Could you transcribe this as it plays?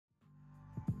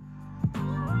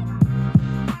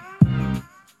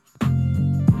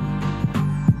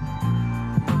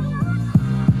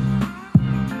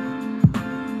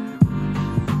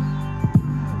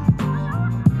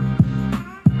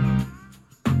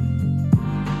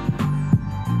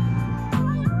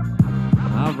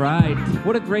All right.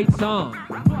 What a great song.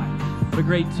 What a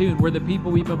great tune. We're the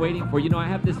people we've been waiting for. You know, I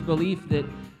have this belief that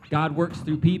God works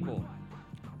through people.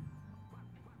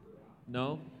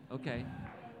 No? Okay.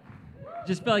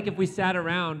 Just feel like if we sat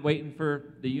around waiting for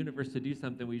the universe to do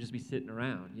something, we'd just be sitting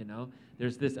around, you know?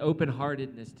 There's this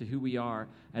open-heartedness to who we are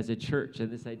as a church, and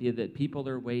this idea that people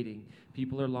are waiting,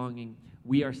 people are longing,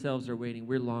 we ourselves are waiting,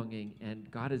 we're longing,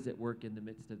 and God is at work in the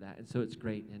midst of that. And so it's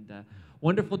great and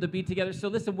wonderful to be together. So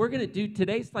listen, we're going to do,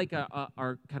 today's like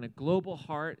our kind of global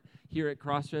heart here at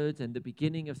Crossroads and the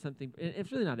beginning of something.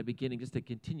 It's really not a beginning, just a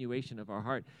continuation of our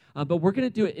heart. But we're going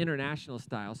to do it international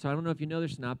style. So I don't know if you know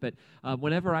this or not, but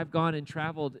whenever I've gone and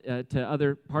traveled to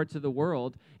other parts of the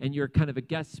world and you're kind of a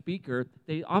guest speaker,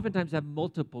 they oftentimes have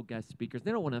multiple guest speakers.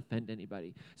 They don't want to offend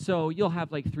anybody. So you'll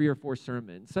have like 3 or 4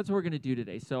 sermons. That's what we're going to do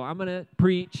today. So I'm going to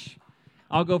preach.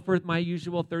 I'll go for my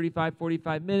usual 35,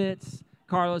 45 minutes.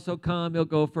 Carlos will come. He'll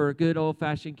go for a good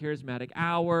old-fashioned charismatic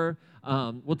hour.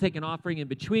 We'll take an offering in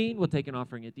between. We'll take an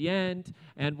offering at the end.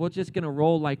 And we're just going to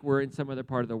roll like we're in some other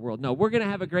part of the world. No, we're going to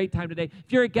have a great time today.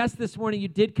 If you're a guest this morning, you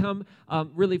did come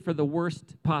really for the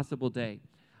worst possible day.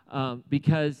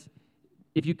 Because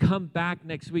if you come back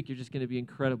next week, you're just going to be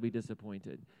incredibly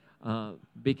disappointed.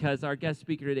 Because our guest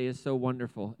speaker today is so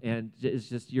wonderful, and it's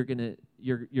just your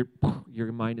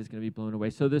mind is going to be blown away.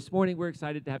 So this morning we're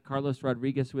excited to have Carlos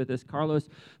Rodriguez with us. Carlos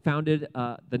founded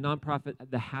the nonprofit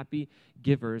The Happy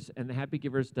Givers, and The Happy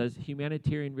Givers does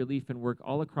humanitarian relief and work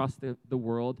all across the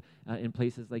world in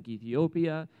places like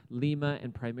Ethiopia, Lima,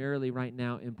 and primarily right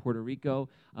now in Puerto Rico.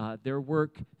 Their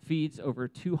work feeds over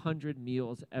 200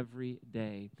 meals every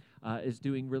day. Is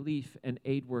doing relief and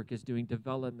aid work, is doing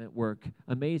development work.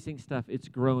 Amazing stuff. It's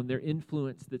grown. Their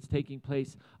influence that's taking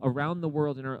place around the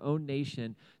world in our own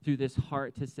nation through this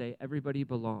heart to say everybody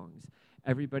belongs.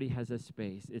 Everybody has a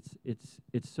space.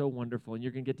 It's so wonderful, and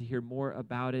you're going to get to hear more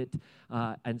about it.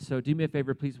 And so do me a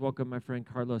favor, please welcome my friend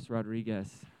Carlos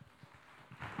Rodriguez.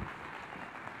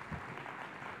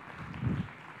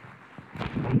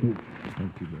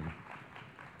 Thank you, brother.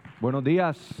 Buenos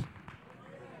días.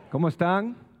 ¿Cómo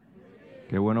están?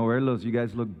 Qué bueno verlos. You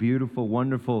guys look beautiful,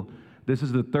 wonderful. This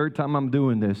is the 3rd time I'm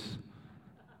doing this.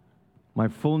 My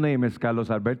full name is Carlos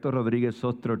Alberto Rodríguez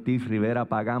Sostre Ortiz Rivera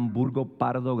Pagán Burgo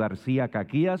Pardo García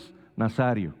Caquillas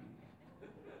Nazario.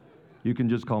 You can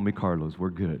just call me Carlos.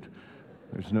 We're good.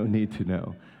 There's no need to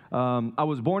know. I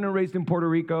was born and raised in Puerto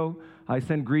Rico. I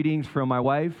send greetings from my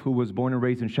wife, who was born and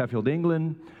raised in Sheffield,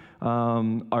 England.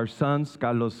 Our sons,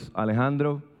 Carlos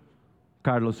Alejandro,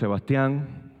 Carlos Sebastián.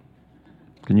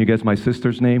 Can you guess my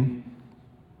sister's name?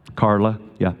 Carla.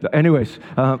 Yeah. Anyways,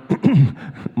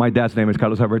 my dad's name is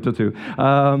Carlos Alberto too.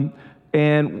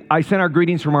 And I sent our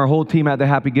greetings from our whole team at the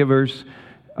Happy Givers.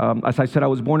 As I said, I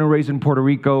was born and raised in Puerto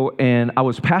Rico, and I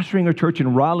was pastoring a church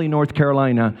in Raleigh, North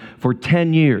Carolina for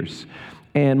 10 years.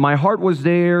 And my heart was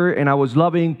there, and I was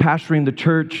loving pastoring the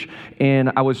church,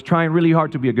 and I was trying really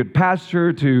hard to be a good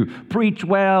pastor, to preach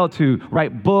well, to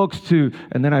write books,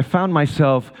 and then I found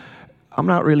myself, I'm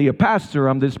not really a pastor.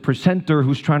 I'm this presenter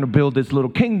who's trying to build this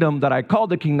little kingdom that I call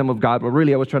the kingdom of God, but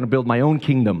really I was trying to build my own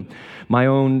kingdom, my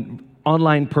own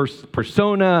online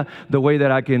persona, the way that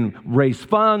I can raise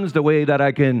funds, the way that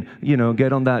I can,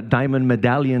 get on that diamond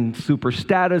medallion super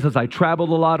status as I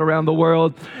traveled a lot around the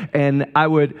world. And I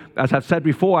would, as I've said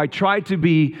before, I tried to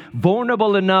be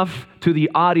vulnerable enough to the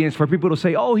audience for people to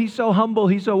say, oh, he's so humble,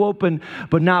 he's so open,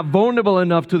 but not vulnerable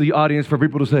enough to the audience for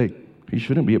people to say, he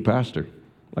shouldn't be a pastor.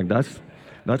 Like that's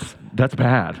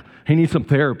bad. He needs some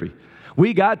therapy.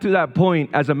 We got to that point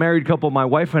as a married couple, my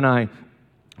wife and I,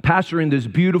 pastoring this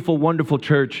beautiful, wonderful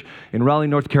church in Raleigh,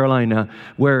 North Carolina,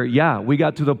 where, we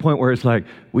got to the point where it's like,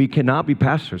 we cannot be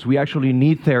pastors. We actually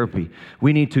need therapy.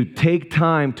 We need to take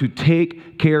time to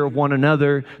take care of one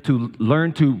another, to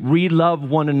learn to re-love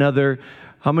one another.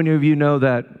 How many of you know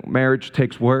that marriage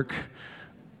takes work?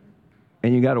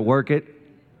 And you got to work it?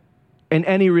 In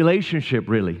any relationship,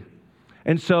 really.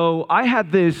 And so I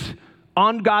had this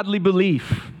ungodly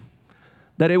belief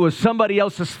that it was somebody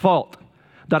else's fault,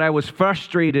 that I was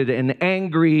frustrated and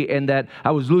angry and that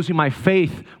I was losing my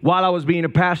faith while I was being a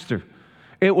pastor.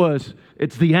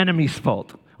 It's the enemy's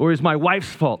fault, or it's my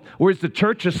wife's fault, or it's the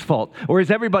church's fault, or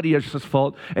it's everybody else's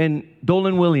fault. And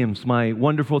Dolan Williams, my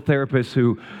wonderful therapist,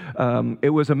 who it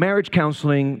was a marriage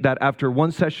counseling that after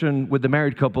one session with the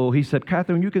married couple, he said,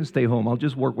 Catherine, you can stay home. I'll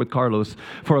just work with Carlos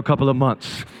for a couple of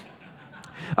months.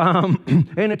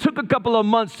 And it took a couple of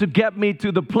months to get me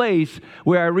to the place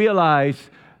where I realized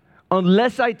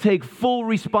unless I take full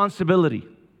responsibility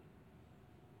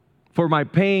for my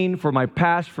pain, for my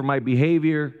past, for my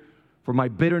behavior, for my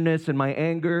bitterness and my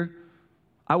anger,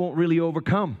 I won't really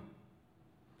overcome.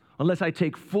 unless I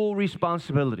take full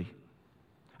responsibility.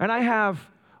 And I have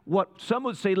what some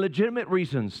would say legitimate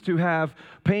reasons to have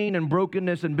pain and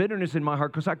brokenness and bitterness in my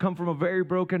heart, because I come from a very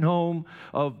broken home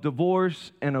of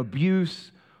divorce and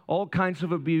abuse, all kinds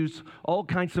of abuse, all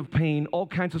kinds of pain, all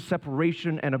kinds of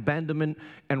separation and abandonment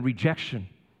and rejection.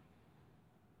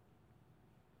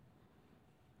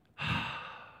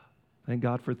 Thank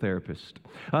God for therapists.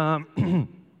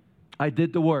 I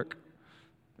did the work,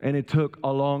 and it took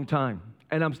a long time,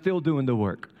 and I'm still doing the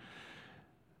work.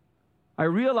 I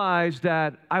realized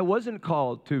that I wasn't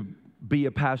called to be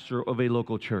a pastor of a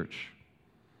local church.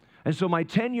 And so my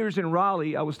 10 years in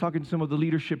Raleigh, I was talking to some of the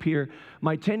leadership here,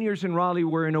 my 10 years in Raleigh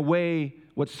were in a way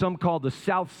what some call the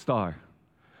South Star,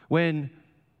 when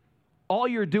all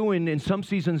you're doing in some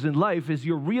seasons in life is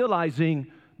you're realizing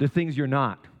the things you're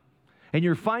not. And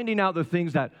you're finding out the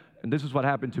things that, and this is what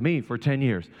happened to me for 10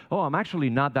 years. Oh, I'm actually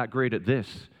not that great at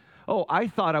this. Oh, I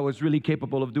thought I was really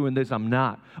capable of doing this. I'm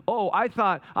not. Oh, I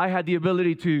thought I had the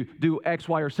ability to do X,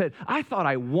 Y, or Z. I thought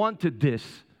I wanted this.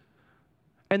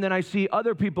 And then I see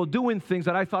other people doing things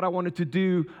that I thought I wanted to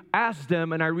do as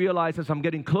them, and I realize as I'm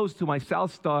getting close to my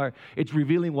South Star, it's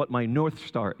revealing what my North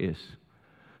Star is.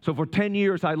 So for 10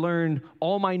 years, I learned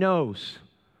all my no's.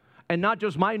 And not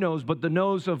just my no's, but the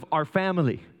no's of our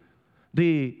family,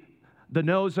 the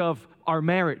no's of our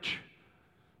marriage.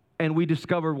 And we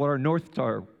discovered what our North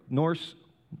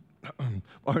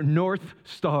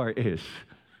Star is,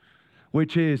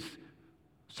 which is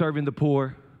serving the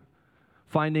poor,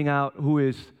 finding out who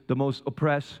is the most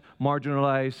oppressed,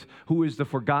 marginalized, who is the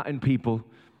forgotten people,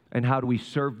 and how do we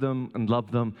serve them and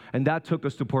love them. And that took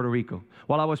us to Puerto Rico.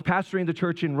 While I was pastoring the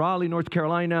church in Raleigh, North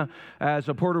Carolina, as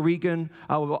a Puerto Rican,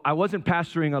 I wasn't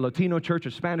pastoring a Latino church,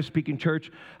 a Spanish-speaking church.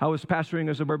 I was pastoring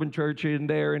a suburban church in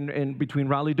there in between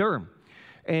Raleigh, Durham.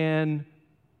 And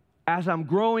as I'm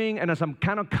growing and as I'm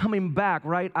kind of coming back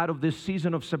right out of this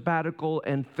season of sabbatical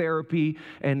and therapy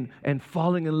and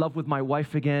falling in love with my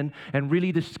wife again and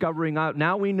really discovering out,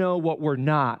 now we know what we're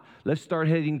not. Let's start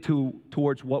heading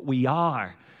towards what we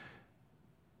are.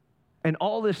 And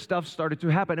all this stuff started to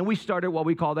happen. And we started what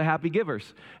we call the Happy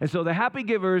Givers. And so the Happy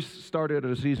Givers started at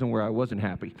a season where I wasn't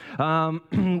happy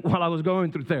while I was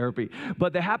going through therapy.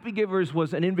 But the Happy Givers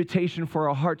was an invitation for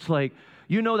our hearts like,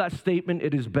 you know that statement,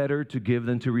 it is better to give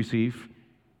than to receive?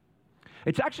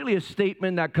 It's actually a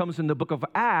statement that comes in the book of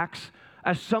Acts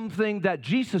as something that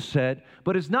Jesus said,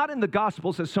 but it's not in the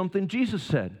Gospels as something Jesus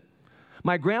said.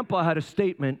 My grandpa had a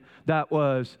statement that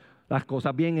was, las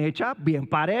cosas bien hechas, bien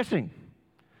parecen.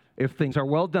 If things are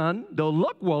well done, they'll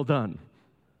look well done.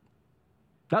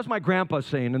 That's my grandpa's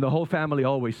saying, and the whole family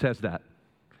always says that.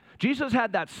 Jesus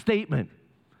had that statement.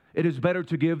 It is better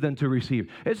to give than to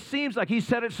receive. It seems like he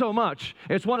said it so much.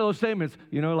 It's one of those statements,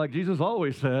 like Jesus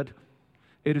always said,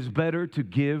 it is better to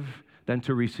give than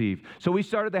to receive. So we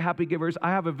started the Happy Givers.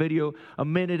 I have a video,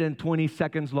 1 minute and 20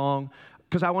 seconds long,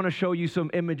 because I want to show you some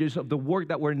images of the work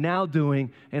that we're now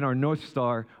doing in our North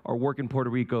Star, our work in Puerto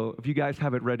Rico. If you guys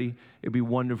have it ready, it'd be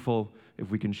wonderful if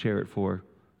we can share it for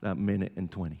that 1 minute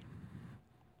and 20.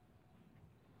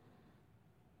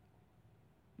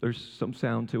 There's some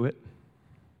sound to it.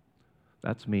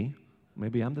 That's me.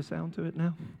 Maybe I'm the sound to it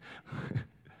now.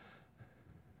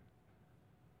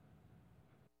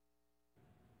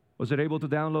 Was it able to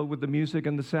download with the music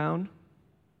and the sound?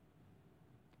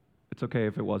 It's okay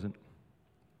if it wasn't.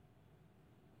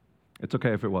 It's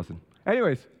okay if it wasn't.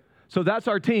 Anyways, so that's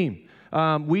our team.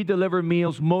 We deliver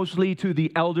meals mostly to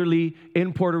the elderly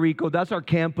in Puerto Rico. That's our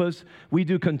campus. We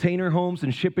do container homes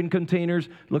and shipping containers.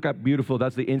 Look how beautiful.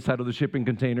 That's the inside of the shipping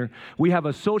container. We have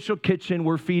a social kitchen.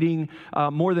 We're feeding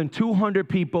more than 200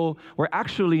 people. We're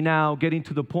actually now getting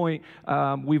to the point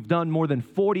we've done more than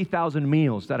 40,000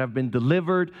 meals that have been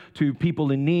delivered to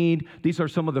people in need. These are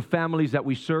some of the families that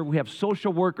we serve. We have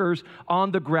social workers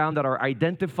on the ground that are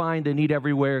identifying the need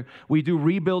everywhere. We do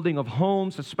rebuilding of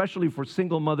homes, especially for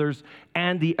single mothers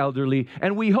and the elderly.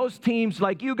 And we host teams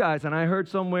like you guys. And I heard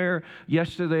somewhere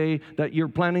yesterday that you're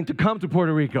planning to come to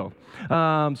Puerto Rico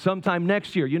sometime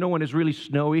next year. You know when it's really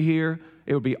snowy here?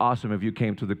 It would be awesome if you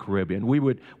came to the Caribbean. We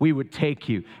would take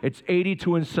you. It's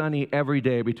 82 and sunny every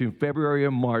day between February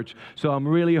and March. So I'm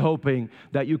really hoping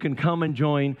that you can come and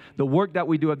join the work that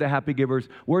we do at the Happy Givers.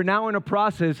 We're now in a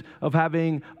process of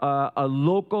having a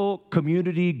local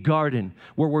community garden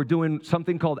where we're doing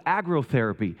something called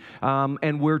agrotherapy.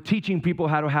 And we're teaching people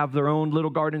how to have their own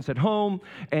little gardens at home.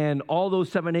 And all those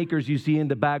 7 acres you see in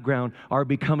the background are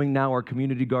becoming now our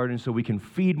community gardens so we can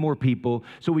feed more people,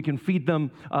 so we can feed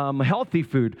them healthy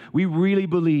food. We really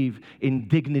believe in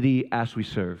dignity as we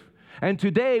serve. And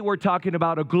today we're talking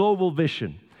about a global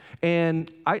vision.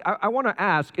 And I want to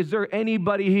ask, is there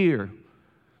anybody here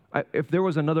If there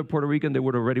was another Puerto Rican, they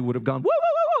would have gone, woo, woo,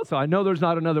 woo, woo. So I know there's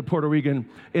not another Puerto Rican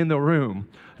in the room.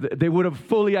 They would have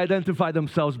fully identified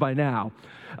themselves by now.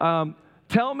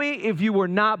 Tell me if you were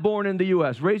not born in the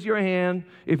U.S. Raise your hand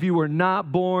if you were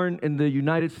not born in the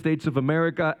United States of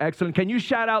America. Excellent. Can you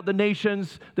shout out the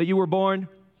nations that you were born?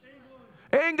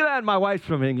 England. My wife's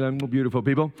from England. Beautiful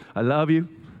people. I love you.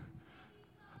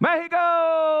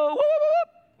 Mexico. Woo, woo,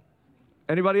 woo.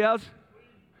 Anybody else?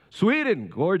 Sweden.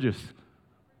 Gorgeous.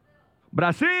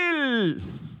 Brazil.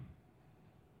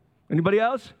 Anybody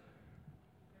else?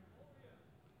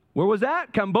 Where was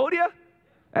that? Cambodia?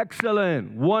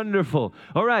 Excellent. Wonderful.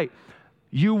 All right.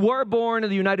 You were born in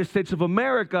the United States of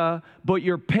America, but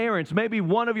your parents, maybe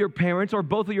one of your parents or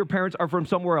both of your parents are from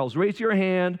somewhere else. Raise your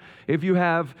hand if you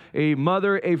have a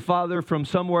mother, a father from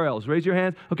somewhere else. Raise your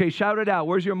hand. Okay, shout it out.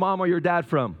 Where's your mom or your dad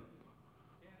from?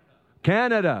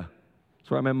 Canada.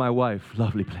 That's where I met my wife.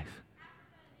 Lovely place.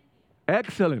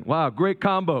 Excellent. Wow, great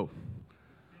combo.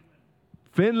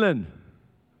 Finland.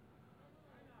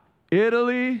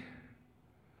 Italy.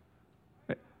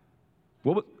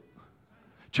 What was?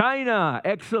 China.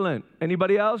 Excellent.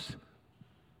 Anybody else?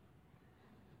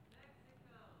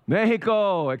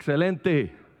 Mexico. Excelente.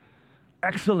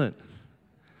 Excellent.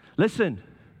 Listen.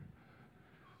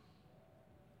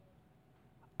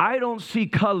 I don't see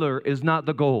color is not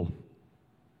the goal.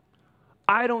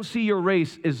 I don't see your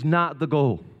race is not the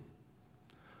goal.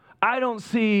 I don't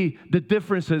see the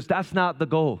differences. That's not the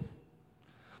goal.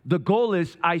 The goal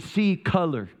is I see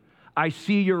color. I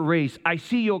see your race. I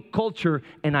see your culture,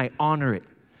 and I honor it.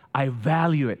 I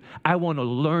value it. I want to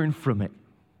learn from it.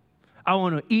 I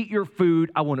want to eat your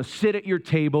food. I want to sit at your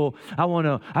table. I want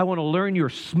to learn your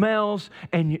smells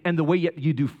and the way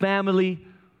you do family.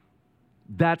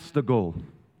 That's the goal.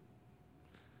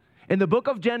 In the book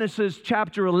of Genesis,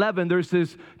 chapter 11, there's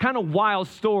this kind of wild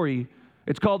story.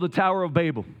 It's called the Tower of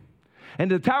Babel. And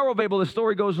the Tower of Babel, the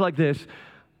story goes like this.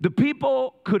 The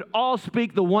people could all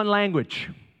speak the one language.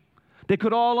 They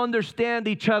could all understand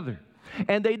each other.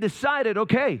 And they decided,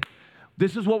 okay,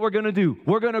 this is what we're going to do.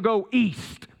 We're going to go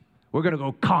east. We're going to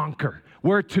go conquer.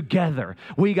 We're together.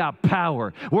 We got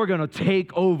power. We're going to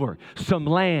take over some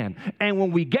land. And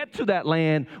when we get to that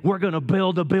land, we're going to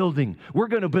build a building. We're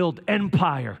going to build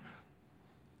empire.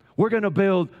 We're going to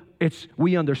build,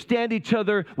 we understand each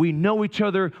other. We know each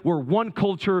other. We're one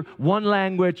culture, one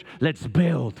language. Let's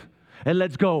build. And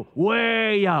let's go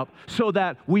way up so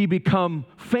that we become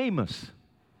famous,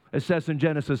 it says in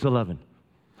Genesis 11.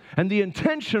 And the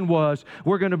intention was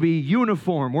we're going to be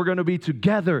uniform. We're going to be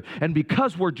together. And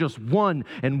because we're just one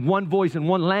and one voice and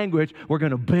one language, we're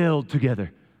going to build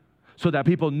together so that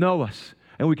people know us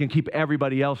and we can keep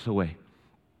everybody else away.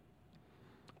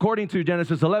 According to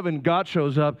Genesis 11, God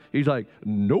shows up. He's like,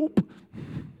 nope.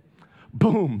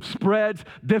 Boom, spreads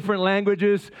different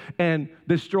languages and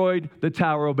destroyed the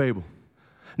Tower of Babel.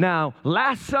 Now,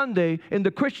 last Sunday in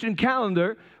the Christian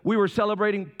calendar, we were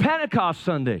celebrating Pentecost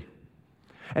Sunday.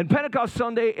 And Pentecost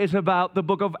Sunday is about the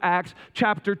book of Acts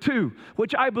chapter 2,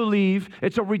 which I believe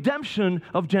it's a redemption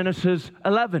of Genesis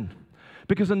 11.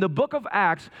 Because in the book of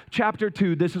Acts chapter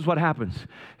 2, this is what happens.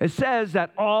 It says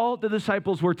that all the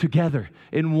disciples were together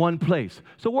in one place.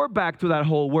 So we're back to that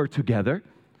whole word together.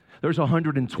 There's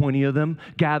 120 of them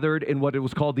gathered in what it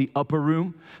was called the upper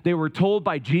room. They were told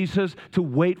by Jesus to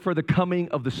wait for the coming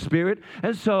of the Spirit.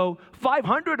 And so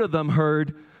 500 of them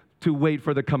heard to wait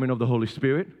for the coming of the Holy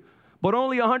Spirit. But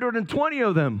only 120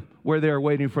 of them were there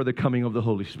waiting for the coming of the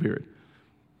Holy Spirit.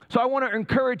 So I want to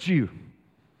encourage you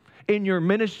in your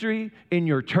ministry, in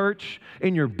your church,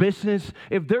 in your business.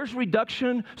 If there's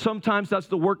reduction, sometimes that's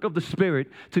the work of the Spirit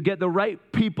to get the right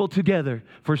people together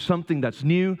for something that's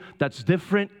new, that's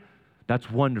different. That's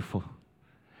wonderful.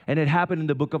 And it happened in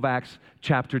the book of Acts,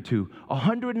 chapter 2.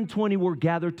 120 were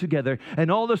gathered together, and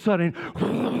all of a sudden,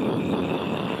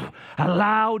 a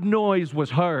loud noise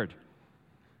was heard.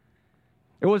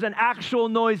 It was an actual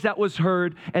noise that was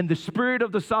heard, and the Spirit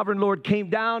of the Sovereign Lord came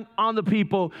down on the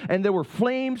people, and there were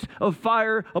flames of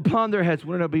fire upon their heads.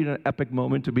 Wouldn't it be an epic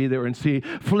moment to be there and see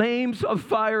flames of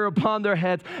fire upon their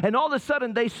heads? And all of a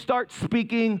sudden, they start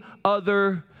speaking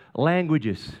other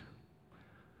languages.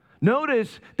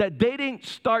 Notice that they didn't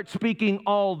start speaking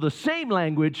all the same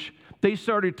language. They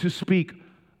started to speak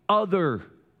other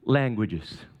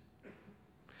languages.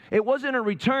 It wasn't a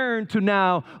return to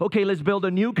now, okay, let's build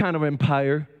a new kind of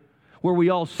empire where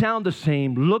we all sound the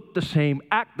same, look the same,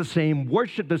 act the same,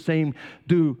 worship the same,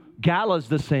 do galas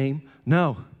the same.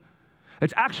 No.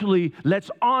 It's actually,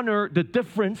 let's honor the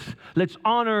difference. Let's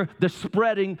honor the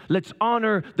spreading. Let's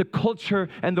honor the culture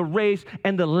and the race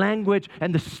and the language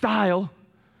and the style.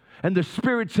 And the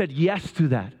Spirit said yes to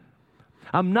that.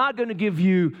 I'm not going to give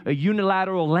you a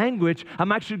unilateral language.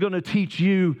 I'm actually going to teach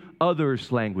you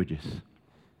others' languages.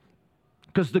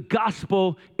 Because the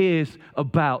gospel is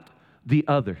about the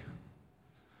other.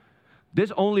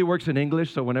 This only works in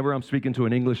English, so whenever I'm speaking to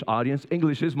an English audience,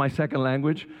 English is my second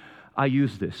language, I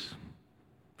use this.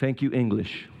 Thank you,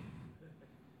 English.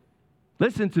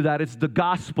 Listen to that. It's the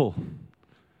gospel.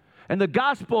 And the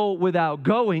gospel without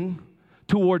going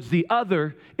towards the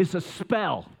other is a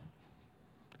spell.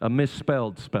 A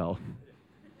misspelled spell.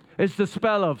 It's the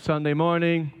spell of Sunday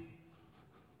morning,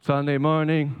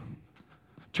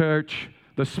 church,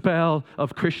 the spell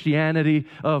of Christianity,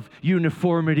 of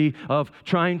uniformity, of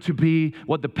trying to be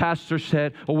what the pastor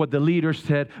said or what the leader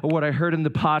said or what I heard in the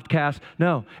podcast.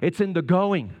 No, it's in the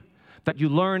going that you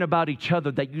learn about each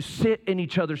other, that you sit in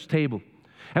each other's table.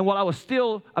 And while I was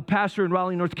still a pastor in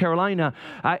Raleigh, North Carolina,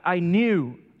 I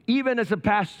knew, even as a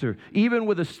pastor, even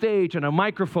with a stage and a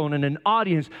microphone and an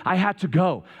audience, I had to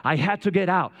go. I had to get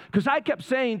out. Because I kept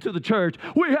saying to the church,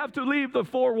 we have to leave the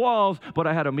four walls. But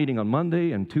I had a meeting on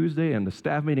Monday and Tuesday and the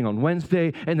staff meeting on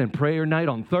Wednesday and then prayer night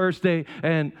on Thursday.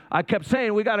 And I kept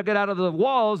saying, we got to get out of the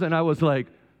walls. And I was like,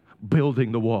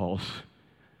 building the walls.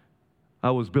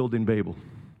 I was building Babel.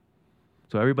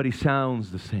 So everybody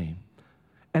sounds the same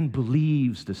and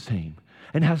believes the same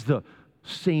and has the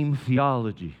same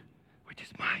theology, which is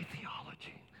my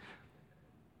theology.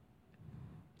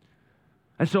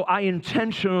 And so I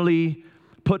intentionally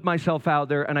put myself out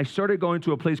there, and I started going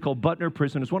to a place called Butner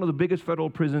Prison. It's one of the biggest federal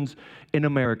prisons in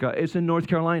America. It's in North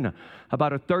Carolina,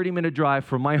 about a 30-minute drive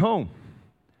from my home.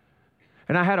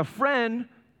 And I have a friend,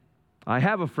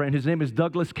 his name is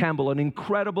Douglas Campbell, an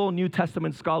incredible New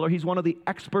Testament scholar. He's one of the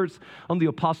experts on the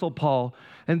Apostle Paul.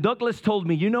 And Douglas told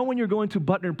me, you know when you're going to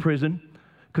Butner Prison,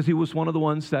 because he was one of the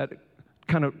ones that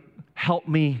kind of helped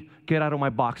me get out of my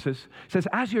boxes. He says,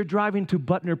 as you're driving to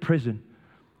Butner Prison,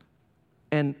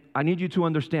 and I need you to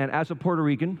understand, as a Puerto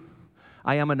Rican,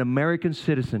 I am an American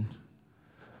citizen,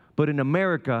 but in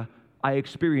America, I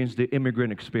experienced the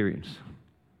immigrant experience.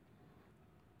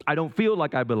 I don't feel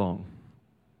like I belong.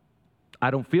 I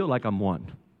don't feel like I'm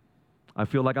one. I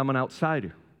feel like I'm an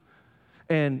outsider.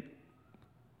 And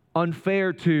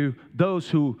unfair to those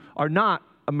who are not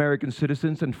American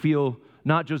citizens and feel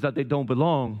not just that they don't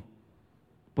belong,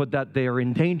 but that they are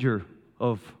in danger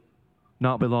of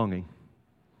not belonging.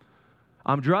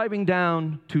 I'm driving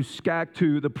down to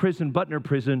the prison, Butner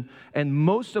Prison, and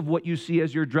most of what you see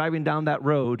as you're driving down that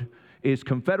road is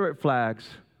Confederate flags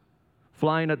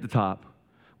flying at the top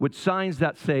with signs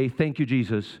that say, "Thank you,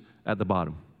 Jesus," at the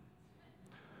bottom.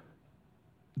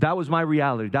 That was my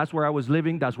reality. That's where I was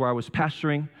living. That's where I was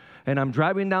pastoring. And I'm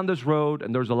driving down this road,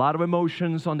 and there's a lot of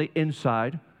emotions on the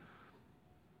inside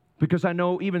because I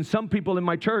know even some people in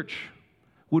my church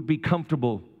would be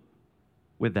comfortable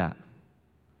with that.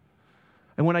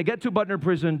 And when I get to Butner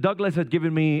Prison, Douglas had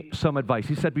given me some advice.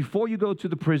 He said, before you go to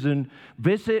the prison,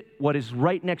 visit what is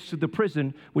right next to the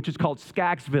prison, which is called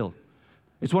Skaggsville.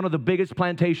 It's one of the biggest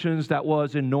plantations that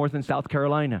was in North and South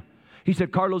Carolina. He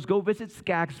said, Carlos, go visit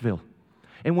Skaggsville.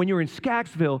 And when you're in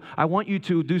Skaggsville, I want you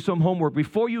to do some homework.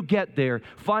 Before you get there,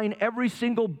 find every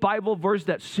single Bible verse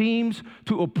that seems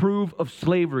to approve of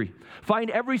slavery. Find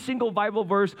every single Bible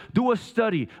verse. Do a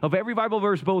study of every Bible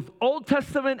verse, both Old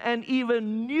Testament and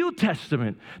even New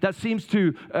Testament, that seems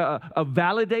to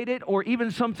validate it or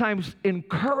even sometimes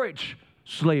encourage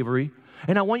slavery.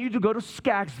 And I want you to go to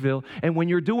Skaggsville, and when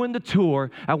you're doing the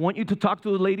tour, I want you to talk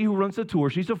to the lady who runs the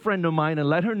tour. She's a friend of mine, and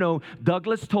let her know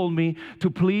Douglas told me to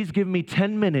please give me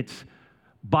 10 minutes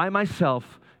by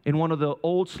myself in one of the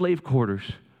old slave quarters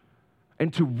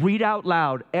and to read out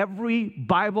loud every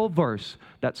Bible verse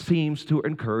that seems to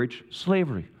encourage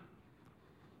slavery.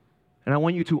 And I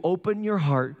want you to open your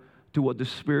heart to what the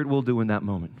Spirit will do in that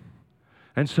moment.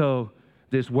 And so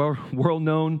this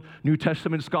world-known New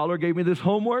Testament scholar gave me this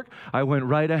homework. I went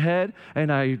right ahead, and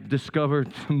I discovered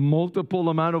multiple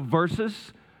amount of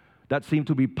verses that seemed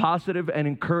to be positive and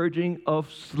encouraging of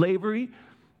slavery.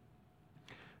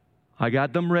 I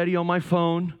got them ready on my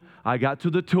phone. I got to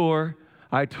the tour.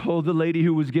 I told the lady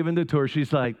who was giving the tour,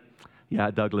 she's like,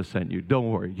 yeah, Douglas sent you. Don't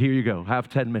worry. Here you go. Have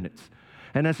 10 minutes.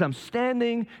 And as I'm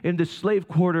standing in the slave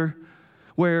quarter,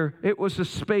 where it was a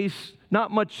space,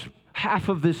 not much half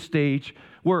of this stage,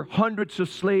 where hundreds of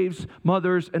slaves,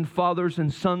 mothers and fathers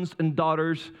and sons and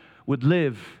daughters would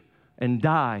live and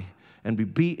die and be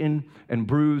beaten and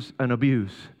bruised and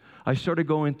abused. I started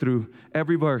going through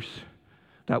every verse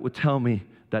that would tell me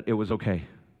that it was okay.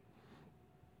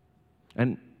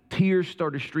 And tears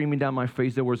started streaming down my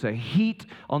face. There was a heat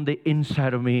on the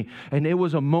inside of me, and it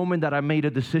was a moment that I made a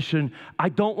decision. I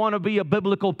don't want to be a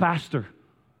biblical pastor.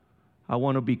 I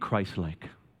want to be Christ-like.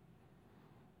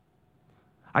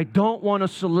 I don't want to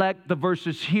select the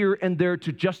verses here and there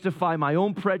to justify my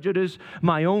own prejudice,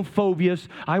 my own phobias.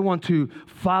 I want to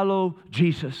follow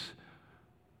Jesus.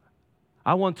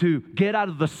 I want to get out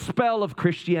of the spell of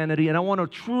Christianity, and I want to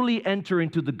truly enter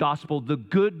into the gospel, the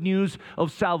good news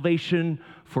of salvation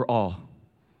for all.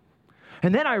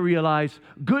 And then I realized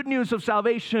good news of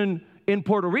salvation in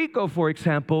Puerto Rico, for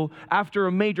example, after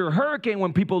a major hurricane,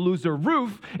 when people lose their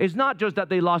roof, it's not just that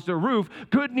they lost their roof.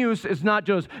 Good news is not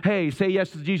just, hey, say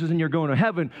yes to Jesus and you're going to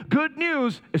heaven. Good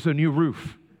news is a new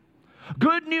roof.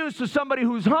 Good news to somebody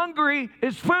who's hungry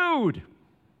is food.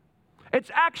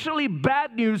 It's actually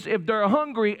bad news if they're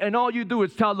hungry and all you do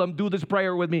is tell them, do this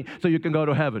prayer with me so you can go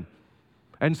to heaven.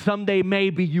 And someday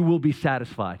maybe you will be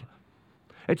satisfied.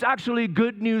 It's actually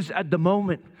good news at the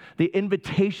moment, the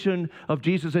invitation of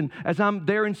Jesus. And as I'm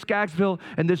there in Skaggsville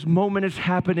and this moment is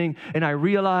happening and I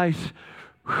realize,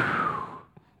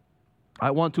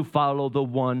 I want to follow the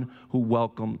one who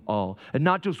welcomed all. And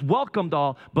not just welcomed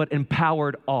all, but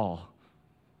empowered all.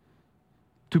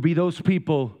 To be those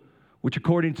people which,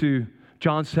 according to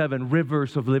John 7,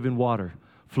 rivers of living water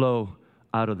flow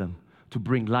out of them to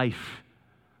bring life,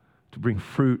 to bring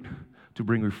fruit, to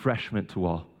bring refreshment to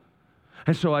all.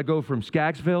 And so I go from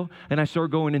Skaggsville, and I start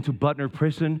going into Butner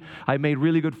Prison. I made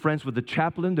really good friends with the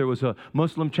chaplain. There was a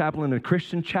Muslim chaplain and a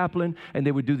Christian chaplain, and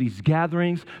they would do these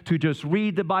gatherings to just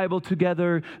read the Bible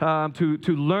together, to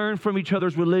learn from each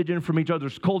other's religion, from each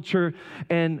other's culture.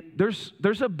 And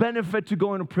there's a benefit to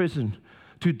going to prison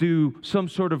to do some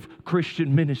sort of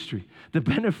Christian ministry. The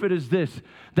benefit is this,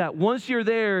 that once you're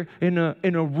there in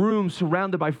a room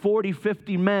surrounded by 40,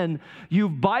 50 men, you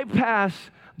bypass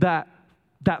that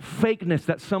fakeness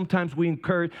that sometimes we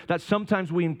encourage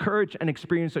and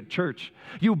experience at church.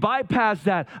 You bypass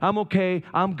that, I'm okay,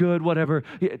 I'm good, whatever.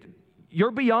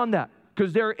 You're beyond that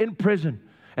because they're in prison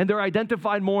and they're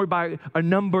identified more by a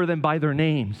number than by their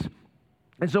names.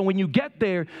 And so when you get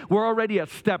there, we're already at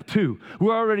step 2.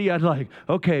 We're already at like,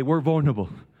 okay, we're vulnerable.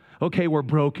 Okay, we're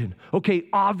broken. Okay,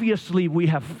 obviously we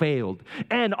have failed.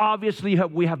 And obviously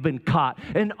we have been caught.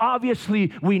 And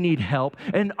obviously we need help.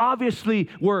 And obviously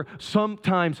we're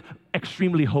sometimes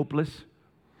extremely hopeless.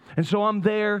 And so I'm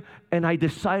there, and I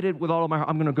decided with all of my heart,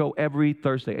 I'm going to go every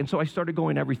Thursday. And so I started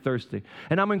going every Thursday.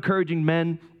 And I'm encouraging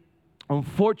men.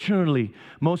 Unfortunately,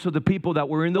 most of the people that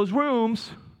were in those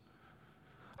rooms,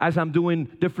 as I'm doing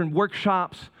different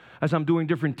workshops, as I'm doing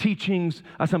different teachings,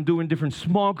 as I'm doing different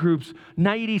small groups,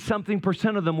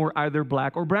 90-something% of them were either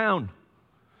black or brown.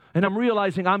 And I'm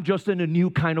realizing I'm just in a new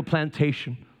kind of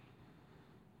plantation.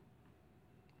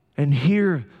 And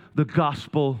here the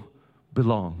gospel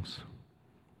belongs.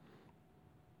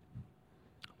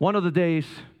 One of the days,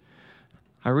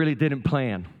 I really didn't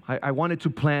plan. I wanted to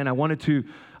plan. I wanted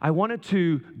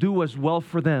to do as well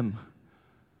for them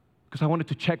because I wanted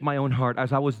to check my own heart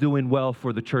as I was doing well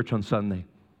for the church on Sunday.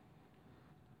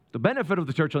 The benefit of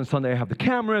the church on Sunday, I have the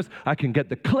cameras, I can get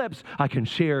the clips, I can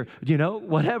share,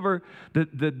 whatever.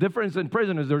 The difference in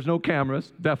prison is there's no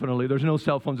cameras, definitely. There's no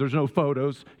cell phones, there's no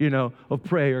photos, of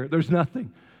prayer. There's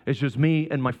nothing. It's just me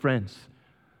and my friends.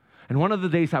 And one of the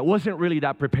days I wasn't really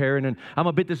that prepared, and I'm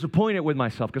a bit disappointed with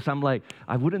myself because I'm like,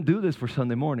 I wouldn't do this for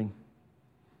Sunday morning.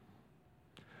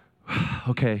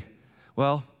 Okay,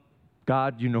 well,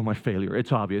 God, you know my failure.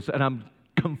 It's obvious, and I'm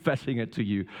confessing it to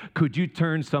you. Could you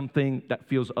turn something that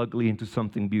feels ugly into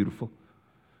something beautiful?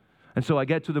 And so I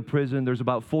get to the prison. There's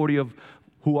about 40 of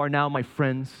who are now my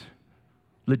friends,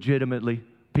 legitimately,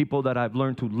 people that I've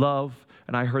learned to love,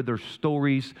 and I heard their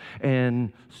stories,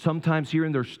 and sometimes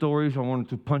hearing their stories, I wanted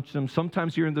to punch them.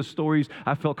 Sometimes hearing the stories,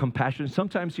 I felt compassion.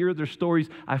 Sometimes hearing their stories,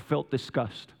 I felt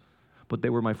disgust. But they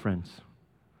were my friends.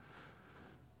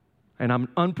 And I'm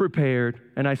unprepared,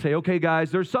 and I say, okay,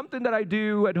 guys, there's something that I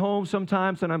do at home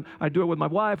sometimes, and I do it with my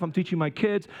wife. I'm teaching my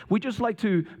kids. We just like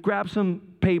to grab some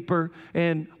paper,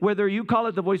 and whether you call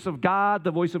it the voice of God, the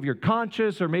voice of your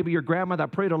conscience, or maybe your grandma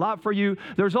that prayed a lot for you,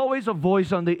 there's always a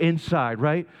voice on the inside,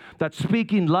 right, that's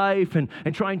speaking life and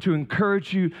trying to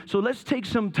encourage you. So let's take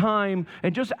some time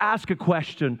and just ask a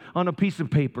question on a piece of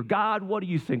paper. God, what do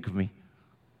you think of me?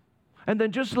 And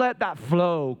then just let that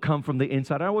flow come from the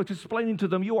inside. I was explaining to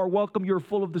them, you are welcome, you're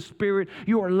full of the Spirit,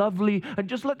 you are lovely, and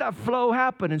just let that flow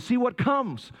happen and see what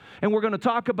comes. And we're going to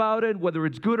talk about it, whether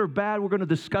it's good or bad. We're going to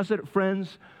discuss it,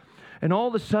 friends. And all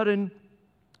of a sudden,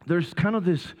 there's kind of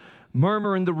this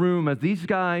murmur in the room as these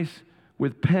guys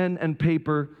with pen and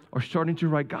paper are starting to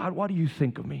write, God, what do you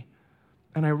think of me?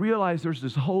 And I realize there's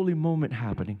this holy moment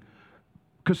happening.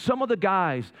 Because some of the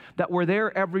guys that were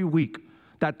there every week,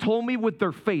 that told me with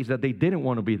their face that they didn't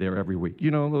want to be there every week. You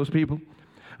know those people?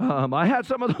 I had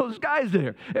some of those guys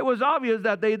there. It was obvious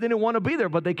that they didn't want to be there,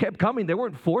 but they kept coming. They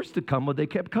weren't forced to come, but they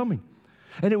kept coming.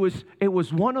 And it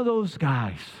was one of those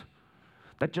guys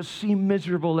that just seemed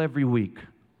miserable every week,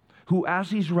 who, as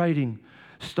he's writing,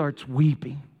 starts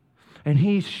weeping. And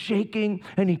he's shaking,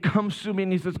 and he comes to me,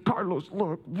 and he says, Carlos,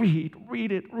 look, read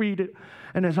it.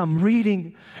 And as I'm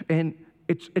reading, and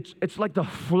it's like the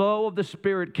flow of the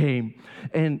Spirit came,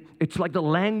 and it's like the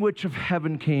language of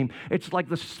heaven came. It's like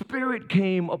the Spirit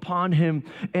came upon him,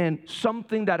 and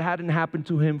something that hadn't happened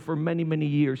to him for many, many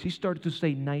years. He started to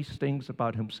say nice things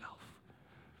about himself.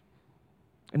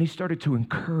 And he started to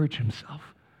encourage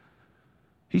himself.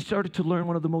 He started to learn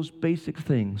one of the most basic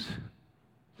things: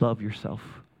 love yourself.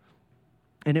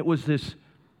 And it was this,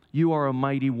 you are a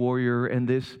mighty warrior, and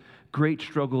this great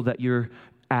struggle that you're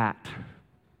at,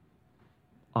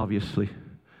 obviously,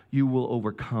 you will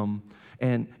overcome.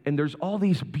 And there's all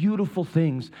these beautiful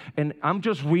things. And I'm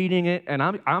just reading it, and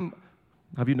I'm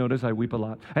have you noticed I weep a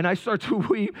lot? And I start to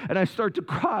weep, and I start to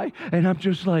cry, and I'm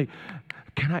just like,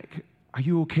 are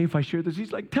you okay if I share this?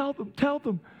 He's like, tell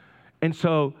them. And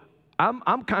so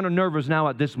I'm kind of nervous now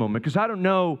at this moment, because I don't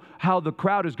know how the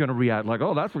crowd is going to react. Like,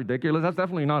 oh, that's ridiculous. That's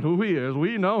definitely not who he is.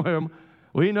 We know him.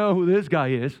 We know who this guy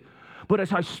is. But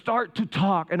as I start to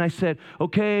talk, and I said,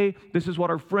 okay, this is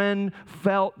what our friend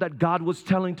felt that God was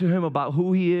telling to him about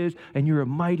who he is, and you're a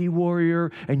mighty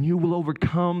warrior, and you will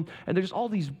overcome. And there's all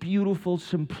these beautiful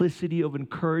simplicity of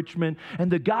encouragement.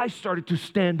 And the guy started to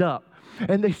stand up.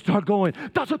 And they start going,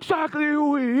 that's exactly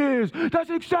who he is. That's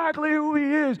exactly who he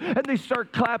is. And they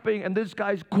start clapping, and this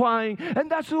guy's crying,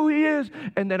 and that's who he is.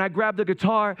 And then I grab the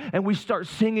guitar, and we start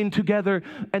singing together.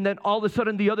 And then all of a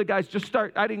sudden, the other guys just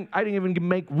start, I didn't even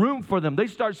make room for them. They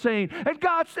start saying, and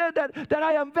God said that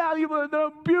I am valuable, and that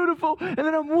I'm beautiful, and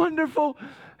that I'm wonderful.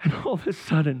 And all of a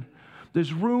sudden,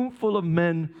 this room full of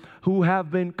men who have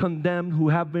been condemned, who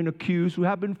have been accused, who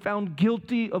have been found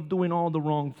guilty of doing all the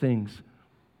wrong things,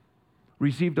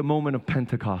 received a moment of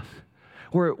Pentecost,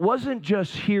 where it wasn't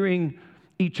just hearing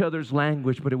each other's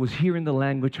language, but it was hearing the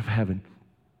language of heaven.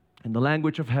 And the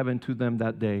language of heaven to them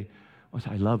that day was,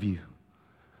 I love you.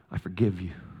 I forgive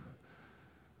you.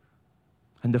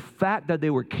 And the fact that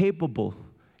they were capable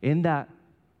in that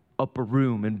upper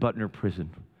room in Butner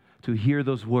Prison to hear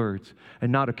those words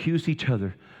and not accuse each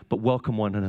other, but welcome one another.